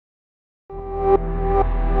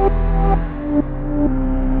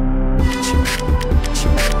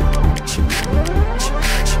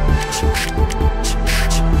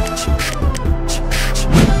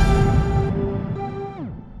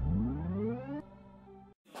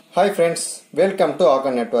Hi friends, welcome to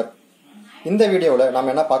Organ Network. இந்த வீடியோல நாம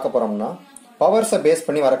என்ன பார்க்க போறோம்னா பவர்ஸை பேஸ்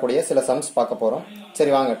பண்ணி வரக்கூடிய சில சம்ஸ் பார்க்க போறோம்.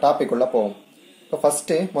 சரி வாங்க டாபிக் உள்ள போவோம். இப்போ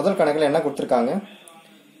ஃபர்ஸ்ட் முதல் கணக்குல என்ன கொடுத்திருக்காங்க?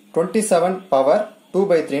 27 பவர்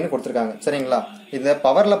 2/3 னு கொடுத்திருக்காங்க. சரிங்களா? இந்த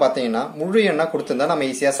பவர்ல பாத்தீங்கன்னா முழு எண்ணா கொடுத்திருந்தா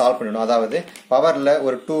நம்ம ஈஸியா சால்வ் பண்ணிடுவோம். அதாவது பவர்ல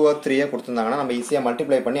ஒரு 2 or 3 கொடுத்திருந்தாங்கன்னா நம்ம ஈஸியா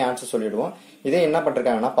மல்டிப்ளை பண்ணி ஆன்சர் சொல்லிடுவோம். இதே என்ன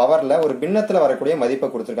பண்றாங்கன்னா பவர்ல ஒரு பின்னத்துல வரக்கூடிய மதிப்பை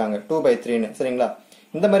கொடுத்திருக்காங்க 2/3 னு. சரிங்களா?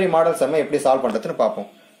 இந்த மாதிரி மாடல் சம் எப்படி சால்வ் பண்றதுன்னு பாப்போம்.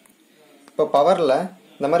 இப்போ பவர்ல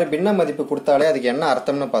இந்த மாதிரி பின்ன மதிப்பு கொடுத்தாலே அதுக்கு என்ன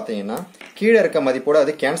அர்த்தம்னு பாத்தீங்கன்னா கீழே இருக்க மதிப்போட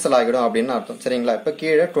அது கேன்சல் ஆகிடும் அப்படின்னு அர்த்தம். சரிங்களா? இப்போ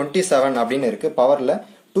கீழே 27 அப்படின்னு இருக்கு, பவர்ல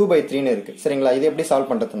 2/3 னு இருக்கு. சரிங்களா? இது எப்படி சால்வ்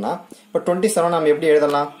பண்றதுன்னா இப்போ 27 நம்ம எப்படி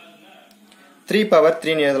எழுதலாம்? 3 பவர்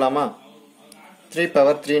 3 னு எழுதலாமா? 3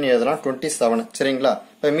 பவர் 3 னு எழுதலாம் 27. சரிங்களா?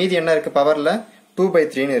 இப்போ மீதி என்ன இருக்கு? பவர்ல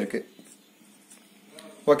 2/3 னு இருக்கு.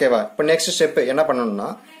 ஓகேவா? இப்போ நெக்ஸ்ட் ஸ்டெப் என்ன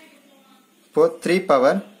பண்ணணும்னா இப்போ 3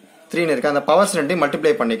 பவர் 3 னு இருக்கு, அந்த பவர்ஸ் ரெண்டையும்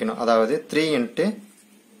மல்டிப்ளை பண்ணிக்கணும். அதாவது 3 ×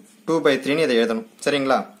 2/3 னு இதை எழுதணும்.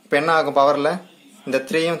 சரிங்களா? இப்போ என்ன ஆகும்? பவர்ல இந்த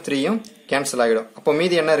 3யும் 3யும் கேன்சல் ஆகிடும். அப்போ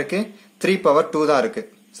மீதி என்ன இருக்கு? 3 பவர் 2 தான் இருக்கு.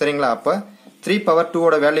 சரிங்களா? அப்போ 3 பவர் 2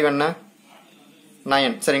 ஓட வேல்யூ என்ன?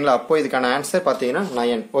 9. சரிங்களா? அப்போ இதுக்கான ஆன்சர் பாத்தீங்கன்னா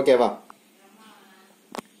 9. ஓகேவா?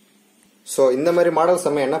 சோ இந்த மாதிரி மாடல்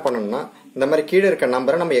சம் என்ன பண்ணணும்னா இந்த மாதிரி கீழே இருக்க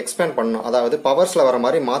நம்பரை நம்ம எக்ஸ்பேண்ட் பண்ணணும். அதாவது பவர்ஸ்ல வர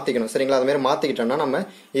மாதிரி மாத்திக்கணும். சரிங்களா? அது மாதிரி மாத்திக்கிட்டோம்னா நம்ம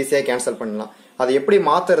ஈஸியா கேன்சல் பண்ணலாம். அது எப்படி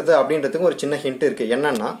மாத்துறது அப்படின்றதுக்கு ஒரு சின்ன ஹிண்ட் இருக்கு.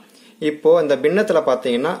 என்னன்னா இப்போ இந்த பின்னத்துல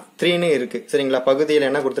பாத்தீங்கன்னா 3 னு இருக்கு. சரிங்களா? பகுதியில்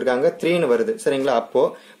என்ன கொடுத்திருக்காங்க? 3 னு வருது. சரிங்களா? அப்போ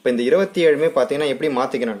இப்போ இந்த 27மே பாத்தீங்கன்னா எப்படி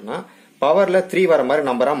மாத்திக்கணும்னா பவர்ல 3 வர மாதிரி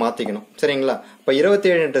நம்பரா மாத்திக்கணும். சரிங்களா? இப்போ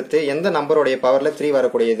 27ன்றது எந்த நம்பருடைய பவர்ல 3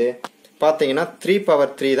 வரக்கூடியது பாத்தீங்கன்னா 3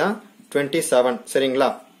 பவர் 3 தான் 27.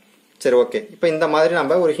 சரிங்களா? சரி ஓகே. இப்போ இந்த மாதிரி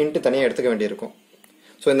நம்ம ஒரு ஹிண்ட் தனியா எடுத்துக்க வேண்டியிருக்கும்.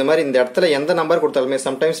 ஸோ இந்த மாதிரி இந்த இடத்துல எந்த நம்பர் கொடுத்தாலுமே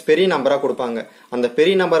சம்டைம்ஸ் பெரிய நம்பரா கொடுப்பாங்க. அந்த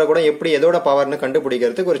பெரிய நம்பரை கூட எப்படி எதோட பவர்னு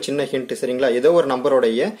கண்டுபிடிக்கிறதுக்கு ஒரு சின்ன ஹிண்ட். சரிங்களா? ஏதோ ஒரு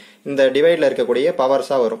நம்பருடைய இந்த டிவைட்ல இருக்கக்கூடிய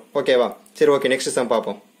பவர்ஸா வரும். ஓகேவா? சரி ஓகே, நெக்ஸ்ட் சம்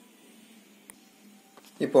பார்ப்போம்.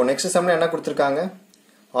 இப்போ நெக்ஸ்ட் சம்ல என்ன கொடுத்திருக்காங்க?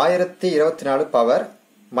 1024 பவர்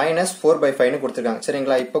 -4/5 னு கொடுத்திருக்காங்க.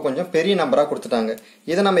 சரிங்களா? இப்போ கொஞ்சம் பெரிய நம்பரா கொடுத்துட்டாங்க.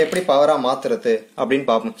 இதை நம்ம எப்படி பவரா மாத்துறது அப்படின்னு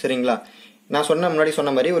பார்ப்போம். சரிங்களா? நான் முன்னாடி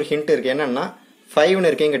சொன்ன மாதிரி ஒரு ஹிண்ட் இருக்கு. என்னன்னா 5 னு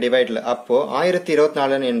இருக்கு இங்க டிவைட்ல. அப்போ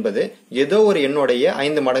 1024 என்பது ஏதோ ஒரு எண்ணுடைய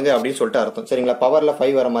 5 மடங்கு அப்படின்னு சொல்லிட்டு அர்த்தம். சரிங்களா? பவர்ல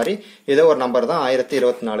 5 வர மாதிரி ஏதோ ஒரு நம்பர் தான்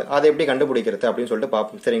 1024. அதை எப்படி கண்டுபிடிக்கிறது அப்படின்னு சொல்லிட்டு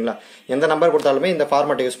பார்ப்போம். சரிங்களா? எந்த நம்பர் கொடுத்தாலுமே இந்த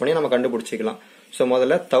ஃபார்மேட் யூஸ் பண்ணி நம்ம கண்டுபிடிச்சிக்கலாம். ஸோ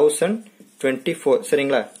முதல்ல 1024.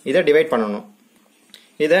 சரிங்களா? இதை டிவைட் பண்ணணும்.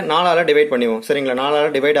 இதை 4ஆல டிவைட் பண்ணுவோம். சரிங்களா? 4ஆல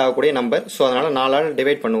டிவைட் ஆகக்கூடிய நம்பர். ஸோ அதனால 4ஆல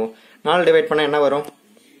டிவைட் பண்ணுவோம். 4 டிவைட் பண்ணா என்ன வரும்?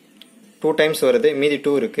 2 டைம்ஸ் வருது, மீதி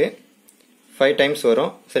 2 இருக்கு. 5 டைம்ஸ் வரும்.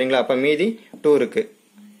 சரிங்களா? அப்ப மீதி 2 இருக்கு.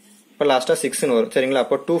 இப்ப லாஸ்டா 6 னு வரும். சரிங்களா?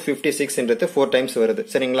 அப்ப 256ன்றது 4 டைம்ஸ் வருது.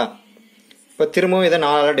 சரிங்களா? இப்ப திரும்பவும் இதை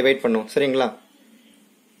 4ஆல டிவைட் பண்ணுவோம். சரிங்களா?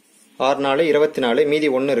 6 4 24, மீதி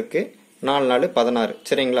 1 இருக்கு. 4 4 16.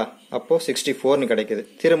 சரிங்களா? அப்போ 64 னு கிடைக்குது.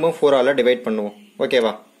 திரும்பவும் 4ஆல டிவைட் பண்ணுவோம்.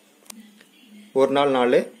 ஓகேவா? ஒரு நாள்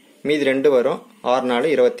 4, மீதி 2 வரும். 6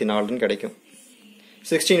 4 24 னு கிடைக்கும்.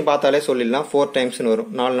 16 பார்த்தாலே சொல்லிடலாம் 4 டைம்ஸ் னு வரும்.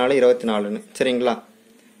 4 4 24 னு. சரிங்களா?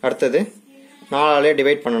 அடுத்தது 4ஆலே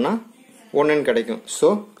டிவைட் பண்ணனா 1 னு கிடைக்கும். ஸோ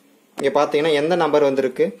இங்க பாத்தீங்கன்னா எந்த நம்பர்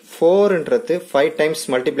வந்திருக்கு? 4ன்றது 5 டைம்ஸ்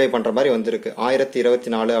மல்டிப்ளை பண்ற மாதிரி வந்திருக்கு.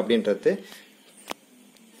 1024 அப்படின்றது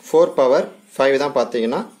 4 பவர் 5 தான்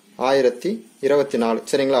பாத்தீங்கன்னா 1024.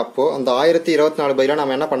 சரிங்களா? அப்போ அந்த 1024 பதிலா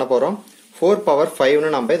நம்ம என்ன பண்ண போறோம்? 4 பவர் 5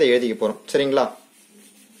 னு நம்ம இதை எழுதிக்க போறோம். சரிங்களா?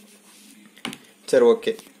 சரி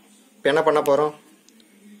ஓகே. இப்போ என்ன பண்ண போறோம்?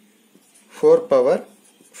 4 பவர்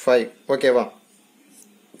 5. ஓகேவா?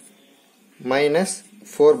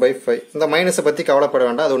 -4/5. இந்த மைனஸை பத்தி கவலைப்பட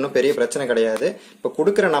வேண்டாம், அது ஒன்றும் பெரிய பிரச்சனை கிடையாது. இப்போ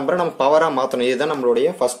கொடுக்குற நம்பரை நம்ம பவரா மாத்தணும். இதுதான் நம்மளுடைய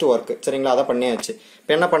ஃபர்ஸ்ட் ஒர்க். சரிங்களா? அதை பண்ணியாச்சு.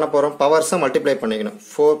 இப்போ என்ன பண்ண போறோம்? பவர்ஸை மல்டிப்ளை பண்ணிக்கணும்.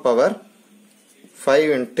 4 பவர் 5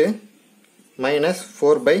 ×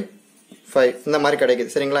 -4/5 இந்த மாதிரி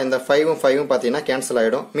கிடைக்குது. சரிங்களா? இந்த 5ம் 5ம் பாத்தீங்கன்னா கேன்சல்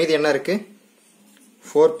ஆயிடும். மீதி என்ன இருக்கு?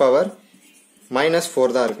 4 பவர்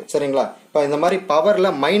 -4 தான் இருக்கு. சரிங்களா? இப்ப இந்த மாதிரி பவர்ல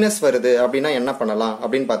மைனஸ் வருது அப்படின்னா என்ன பண்ணலாம்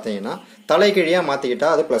அப்படின்னு பாத்தீங்கன்னா தலைகீழியா மாத்திக்கிட்டா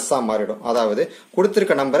அது பிளஸ்ஸா மாறிடும். அதாவது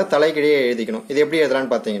கொடுத்திருக்க நம்பரை தலைகீழியா எழுதிக்கணும். இது எப்படி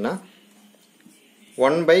எழுதலாம்னு பாத்தீங்கன்னா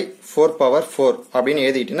 1/4 பவர் 4 அப்படின்னு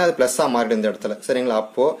எழுதிக்கிட்டீங்கன்னா அது பிளஸ்ஸா மாறிடும் இந்த இடத்துல. சரிங்களா?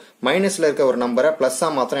 அப்போ மைனஸ்ல இருக்க ஒரு நம்பரை பிளஸ்ஸா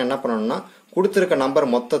மாத்திரம் என்ன பண்ணணும்னா கொடுத்திருக்க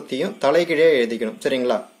நம்பர் மொத்தத்தையும் தலைகீழியா எழுதிக்கணும்.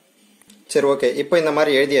 சரிங்களா? சரி ஓகே. இப்போ இந்த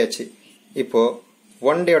மாதிரி எழுதியாச்சு. இப்போ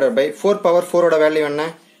 1/4 பவர் 4 ஓட வேல்யூ என்ன?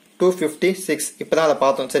 256. இப்பதான் அதை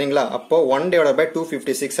பார்த்தோம். சரிங்களா? அப்போ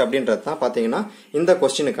 1/256 அப்படின்றது தான் பாத்தீங்கன்னா இந்த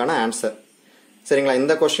கொஸ்டினுக்கான ஆன்சர். சரிங்களா?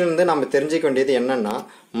 இந்த கொஸ்டின் வந்து நம்ம தெரிஞ்சுக்க வேண்டியது என்னன்னா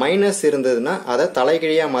மைனஸ் இருந்ததுன்னா அதை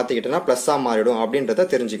தலைகீழியா மாத்திக்கிட்டோம்னா பிளஸ்ஸா மாறிடும் அப்படின்றத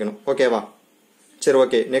தெரிஞ்சுக்கணும். ஓகேவா? சரி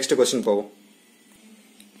ஓகே, நெக்ஸ்ட் கொஸ்டின் போவோம்.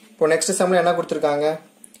 இப்போ நெக்ஸ்ட் சம்ல என்ன கொடுத்திருக்காங்க?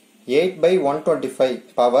 8/125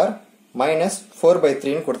 பவர் மைனஸ்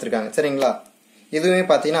 4/3ன்னு கொடுத்துருக்காங்க சரிங்களா. இதுவுமே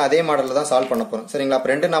பார்த்தீங்கன்னா அதே மாடலில் தான் சால்வ் பண்ண போகிறோம் சரிங்களா. அப்போ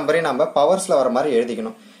ரெண்டு நம்பரையும் நம்ம பவர்ஸில் வர மாதிரி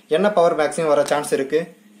எழுதிக்கணும். என்ன பவர் மேக்ஸிமம் வர சான்ஸ் இருக்குது?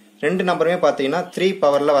 ரெண்டு நம்பருமே பார்த்தீங்கன்னா 3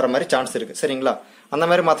 பவரில் வர மாதிரி சான்ஸ் இருக்குது சரிங்களா. அந்த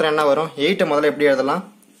மாதிரி மாத்திரம் என்ன வரும்? 8 முதல்ல எப்படி எழுதலாம்?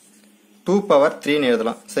 2/3ன்னு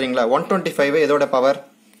எழுதலாம் சரிங்களா. 125 இதோட பவர்.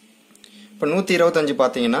 இப்போ 125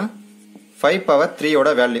 பார்த்தீங்கன்னா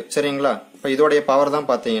 5/3 வேல்யூ சரிங்களா. இப்போ இதோடைய பவர் தான்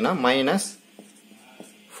பார்த்தீங்கன்னா மைனஸ்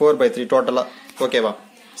 4/3 டோட்டலாக. ஓகேவா?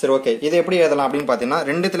 சரி ஓகே. இது எப்படி எழுதலாம் அப்படின்னு பார்த்தீங்கன்னா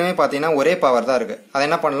ரெண்டுத்துலையுமே பார்த்தீங்கன்னா ஒரே பவர் தான் இருக்குது. அதை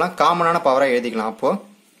என்ன பண்ணலாம்? காமனான பவராக எழுதிக்கலாம். அப்போது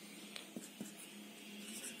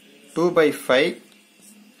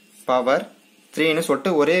 2/5/3ன்னு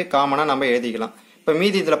சொல்லிட்டு ஒரே காமனாக நம்ம எழுதிக்கலாம். இப்போ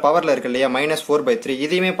மீதி இதில் பவரில் இருக்கு இல்லையா மைனஸ் 4/3,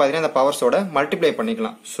 இதையுமே பார்த்தீங்கன்னா இந்த பவர்ஸோட மல்டிப்ளை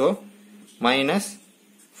பண்ணிக்கலாம். ஸோ மைனஸ்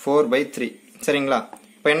 4/3 சரிங்களா.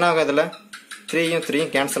 இப்போ என்ன ஆகும்? இதில் 3யும்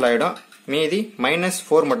 3யும் கேன்சல் ஆகிடும். மீதி மைனஸ்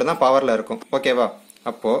 4 மட்டும்தான் பவரில் இருக்கும். ஓகேவா?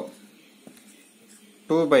 அப்போது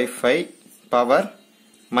 2/5 பவர்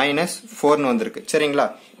மைனஸ் 4ன்னு வந்திருக்கு சரிங்களா.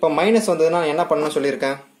 இப்போ மைனஸ் வந்ததுன்னா என்ன பண்ணணும்னு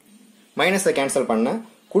சொல்லியிருக்கேன்? மைனஸை கேன்சல் பண்ண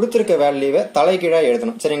கொடுத்துருக்க வேல்யூவை தலைகீழாக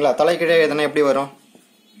எழுதணும் சரிங்களா. தலைகீழாக எழுதுனா எப்படி வரும்?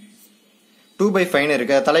 2/5ன்னு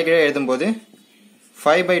இருக்கு. தலைகீழாக எழுதும்போது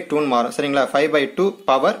 5/2ன்னு மாறும் சரிங்களா. 5/2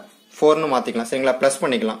 பவர் 4ன்னு மாற்றிக்கலாம் சரிங்களா. ப்ளஸ்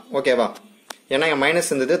பண்ணிக்கலாம். ஓகேவா? ஏன்னா இங்கே மைனஸ்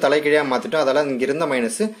இருந்தது, தலைகீழாக மாற்றிட்டோம். அதெல்லாம் இங்கே இருந்த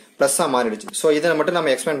மைனஸ் ப்ளஸ்ஸாக மாறிடுச்சு. ஸோ இதை மட்டும்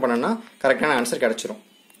நம்ம எக்ஸ்பிளைன் பண்ணோம்னா கரெக்டான ஆன்சர் கிடச்சிரும்.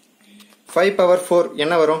 5/4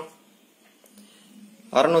 என்ன வரும்?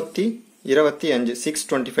 625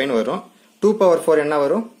 625 வரும். 2/4 என்ன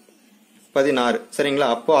வரும்? 16 சரிங்களா.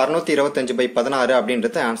 அப்போ 625/16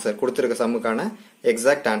 அப்படின்றது ஆன்சர், கொடுத்துருக்க சம்முக்கான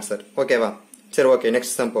எக்ஸாக்ட் ஆன்சர். ஓகேவா? சரி ஓகே,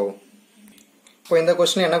 நெக்ஸ்ட் சம் போவோம். இப்போ இந்த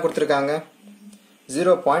கொஸ்டின் என்ன கொடுத்துருக்காங்க?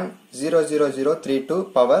 0.00032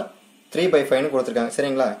 பவர் 3/5ன்னு கொடுத்துருக்காங்க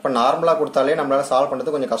சரிங்களா. இப்போ நார்மலாக கொடுத்தாலே நம்மளால சால்வ்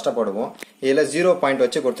பண்ணுறது கொஞ்சம் கஷ்டப்படுவோம். இதில் 0 பாயிண்ட்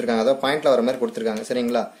வச்சு கொடுத்துருக்காங்க, அதாவது பாயிண்ட்ல வர மாதிரி கொடுத்துருக்காங்க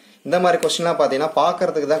சரிங்களா. இந்த மாதிரி கொஸ்டின்லாம் பார்த்தீங்கன்னா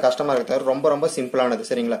பார்க்கறதுக்கு தான் கஷ்டமா இருக்கு, தவிர ரொம்ப ரொம்ப சிம்பிளானது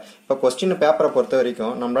சரிங்களா. இப்போ கொஸ்டின் பேப்பரை பொறுத்த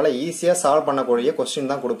வரைக்கும் நம்மளால ஈஸியாக சால்வ் பண்ணக்கூடிய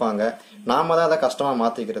கொஸ்டின் தான் கொடுப்பாங்க, நாம தான் அதை கஷ்டமா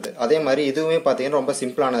மாத்திக்கிறது. அதே மாதிரி இதுவுமே பார்த்தீங்கன்னா ரொம்ப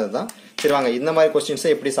சிம்பிளானது தான். சரி வாங்க இந்த மாதிரி கொஸ்டின்ஸை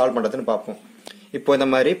எப்படி சால்வ் பண்ணுறதுன்னு பார்ப்போம். இப்போ இந்த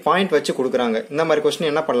மாதிரி பாயிண்ட் வச்சு கொடுக்குறாங்க. இந்த மாதிரி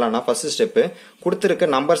கொஸ்டின் என்ன பண்ணலாம்னா ஃபர்ஸ்ட் ஸ்டெப்பு கொடுத்துருக்க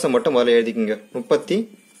நம்பர்ஸை மட்டும் முதல்ல எழுதிக்கோங்க. 32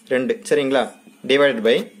 சரிங்களா. டிவைடட்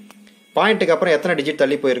பை பாயிண்ட்டுக்கு அப்புறம் எத்தனை டிஜிட்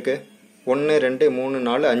தள்ளி போயிருக்கு? 1 2 3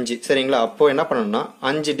 4 5 சரிங்களா. அப்போ என்ன பண்ணணும்னா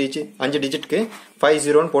 5 டிஜிட்க்கு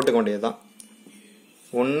 50ன்னு போட்டுக்க வேண்டியதுதான்.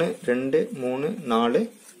 1 2 3 4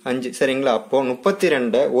 5 சரிங்களா. அப்போ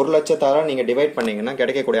 32 1,00,000 நீங்க டிவைட் பண்ணீங்கன்னா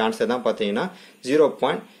கிடைக்கக்கூடிய ஆன்சர் தான் பார்த்தீங்கன்னா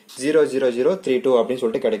 0.00032 அப்படின்னு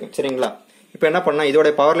சொல்லிட்டு கிடைக்கும் சரிங்களா. இப்போ என்ன பண்ணா இதோட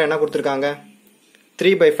பவர்ல என்ன கொடுத்துருக்காங்க?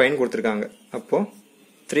 3/5 கொடுத்துருக்காங்க. அப்போ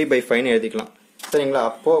 3/5 எழுதிக்கலாம் சரிங்களா.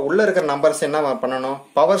 அப்போ உள்ள இருக்கிற நம்பர்ஸ் என்ன பண்ணணும்?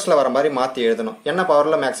 பவர்ஸ்ல வர மாதிரி மாத்தி எழுதணும். என்ன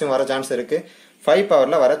பவர்ல மேக்ஸிமம் வர சான்ஸ் இருக்கு? 5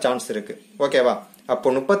 பவர்ல வர சான்ஸ் இருக்கு. ஓகேவா? அப்போ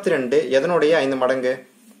 32 எதனுடைய 5 மடங்கு?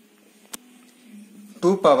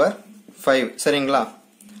 2/5 சரிங்களா.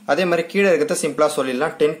 அதே மாதிரி கீழே இருக்கிறத சிம்பிளா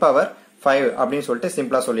சொல்லிடலாம், 10/5 அப்படின்னு சொல்லிட்டு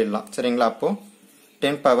சிம்பிளா சொல்லிடலாம் சரிங்களா. அப்போ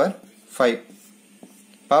 10/5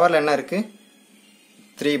 பவர்ல என்ன இருக்கு?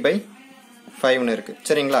 3/5ன்னு இருக்கு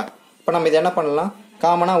சரிங்களா. இப்போ நம்ம இது என்ன பண்ணலாம்?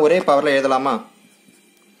 காமனா ஒரே பவர்ல எழுதலாமா?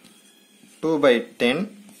 2/10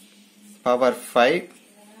 பவர் 5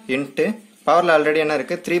 இன்ட்டு பவர்ல ஆல்ரெடி என்ன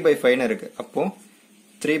இருக்கு? 3/5ன்னு இருக்கு. அப்போ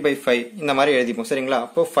 3/5 இந்த மாதிரி எழுதிப்போம் சரிங்களா.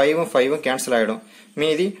 அப்போ 5ம் 5ம் கேன்சல் ஆயிடும்.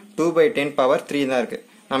 மீதி 2/10 பவர் 3 தான் இருக்கு.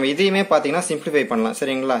 நம்ம இதையுமே பாத்தீங்கன்னா சிம்பிளிஃபை பண்ணலாம்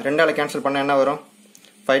சரிங்களா. 2ஆல கேன்சல் பண்ண என்ன வரும்?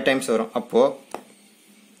 5 டைம்ஸ் வரும். அப்போ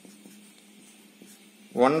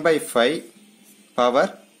 1/5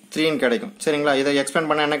 பவர் 3ன்னு கிடைக்கும் சரிங்களா. இதை எக்ஸ்பேண்ட்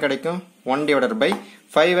பண்ண என்ன கிடைக்கும்?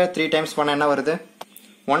 1/5 3 டைம்ஸ் பண்ண என்ன வருது?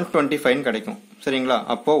 125 கிடைக்கும் சரிங்களா.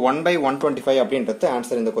 அப்போ 1/125 அப்படின்றது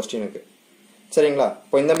ஆன்சர் இந்த கொஸ்டினுக்கு சரிங்களா.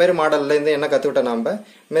 இப்போ இந்த மாதிரி மாடல்ல இருந்து என்ன கத்துக்கிட்ட நம்ம,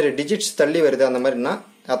 இந்த மாதிரி டிஜிட்ஸ் தள்ளி வருது அந்த மாதிரினா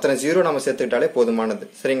அத்தனை 0 நம்ம சேர்த்துக்கிட்டாலே போதுமானது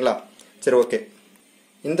சரிங்களா. சரி ஓகே,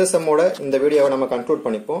 இந்த சம்மோட இந்த வீடியோவை நம்ம கன்க்ளூட்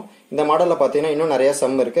பண்ணிப்போம். இந்த மாடல்ல பாத்தீங்கன்னா இன்னும் நிறைய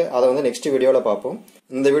சம் இருக்கு, அதை வந்து நெக்ஸ்ட் வீடியோல பார்ப்போம்.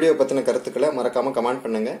 இந்த வீடியோ பத்தின கருத்துக்களை மறக்காம கமெண்ட்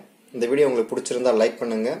பண்ணுங்க. இந்த வீடியோ உங்களுக்கு பிடிச்சிருந்தா லைக்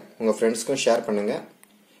பண்ணுங்க, உங்க ஃப்ரெண்ட்ஸ்க்கும் ஷேர் பண்ணுங்க.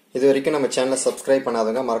 இது வரைக்கும் நம்ம சேனலை சப்ஸ்கிரைப்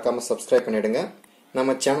பண்ணாதவங்க மறக்காம சப்ஸ்கிரைப் பண்ணிடுங்க.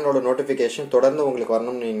 நம்ம சேனலோட நோட்டிஃபிகேஷன் தொடர்ந்து உங்களுக்கு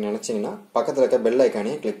வரணும்னு நீங்க நினைச்சீங்கன்னா பக்கத்தில் இருக்க பெல்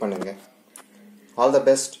ஐக்கானையும் கிளிக் பண்ணுங்க. All the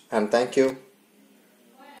best and thank you.